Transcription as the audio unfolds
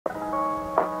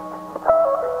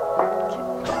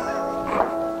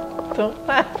Don't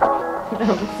laugh.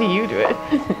 I'll see you do it.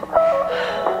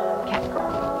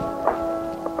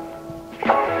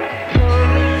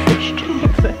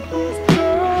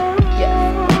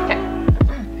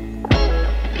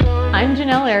 I'm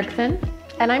Jenelle Erickson.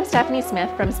 And I'm Stephanie Smith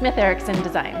from SmithErickson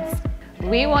Designs.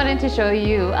 We wanted to show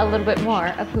you a little bit more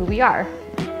of who we are.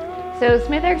 So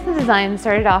SmithErickson Designs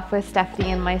started off with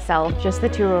Stephanie and myself, just the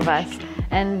two of us.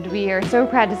 And we are so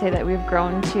proud to say that we've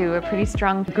grown to a pretty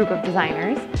strong group of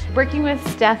designers. Working with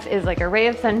Steph is like a ray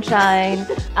of sunshine,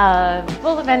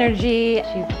 full of energy.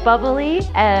 She's bubbly,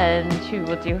 and she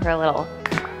will do her little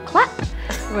clap,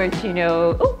 which, you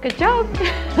know, oh, good job,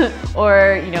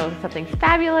 or, you know, something's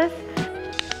fabulous.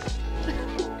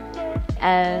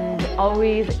 And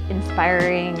always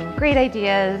inspiring great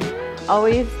ideas,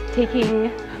 always taking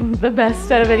the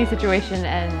best out of any situation,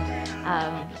 and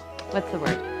what's the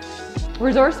word?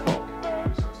 Resourceful.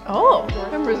 Oh,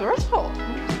 I'm resourceful.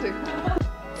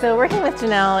 So working with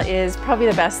Jenelle is probably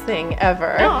the best thing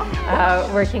ever.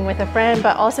 Working with a friend,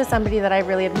 but also somebody that I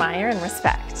really admire and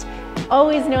respect.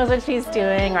 Always knows what she's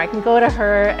doing, or I can go to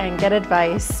her and get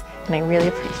advice, and I really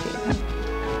appreciate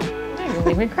that. You're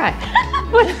making me cry.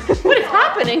 What is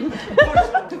happening?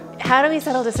 How do we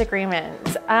settle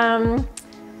disagreements?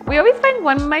 We always find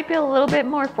one might be a little bit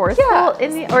more forceful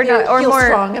in the, or not, or more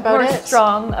strong about it.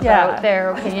 Strong about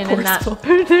their opinion in that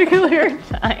particular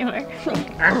time.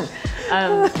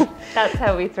 That's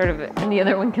how we sort of, and the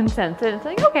other one consents, and it's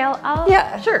like, okay,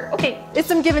 I'll sure, okay. It's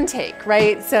some give and take,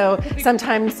 right? So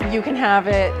sometimes you can have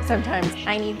it, sometimes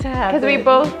I need to have it. Because we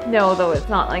both know, though, it's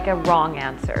not like a wrong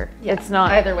answer. Yeah. It's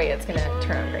not. Either way, it's gonna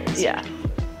turn out great. Yeah.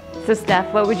 So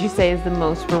Steph, what would you say is the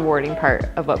most rewarding part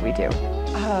of what we do?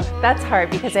 Oh, that's hard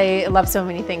because I love so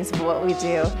many things about what we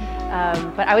do.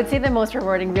 But I would say the most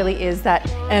rewarding really is that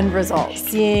end result.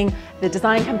 Seeing the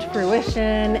design come to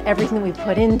fruition, everything that we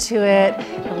put into it,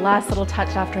 the last little touch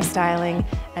after styling,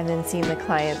 and then seeing the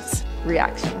client's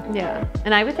reaction. Yeah,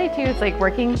 and I would say too, it's like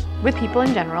working with people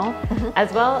in general,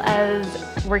 as well as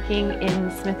working in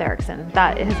Smith Erickson.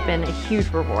 That has been a huge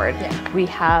reward. Yeah. We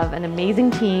have an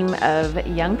amazing team of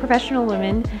young professional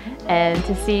women, and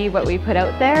to see what we put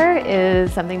out there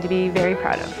is something to be very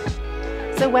proud of.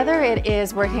 So whether it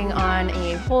is working on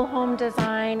a whole home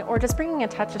design or just bringing a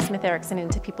touch of Smith Erickson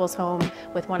into people's home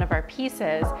with one of our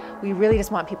pieces, we really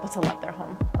just want people to love their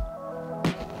home.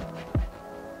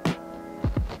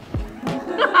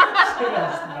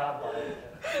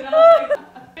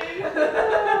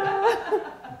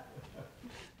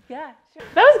 Yeah, sure.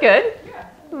 That was good.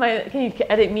 Yeah. Can you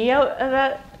edit me out of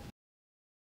that?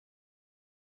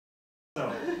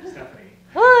 So, Stephanie.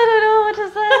 Well, I don't know what to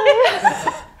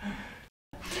say.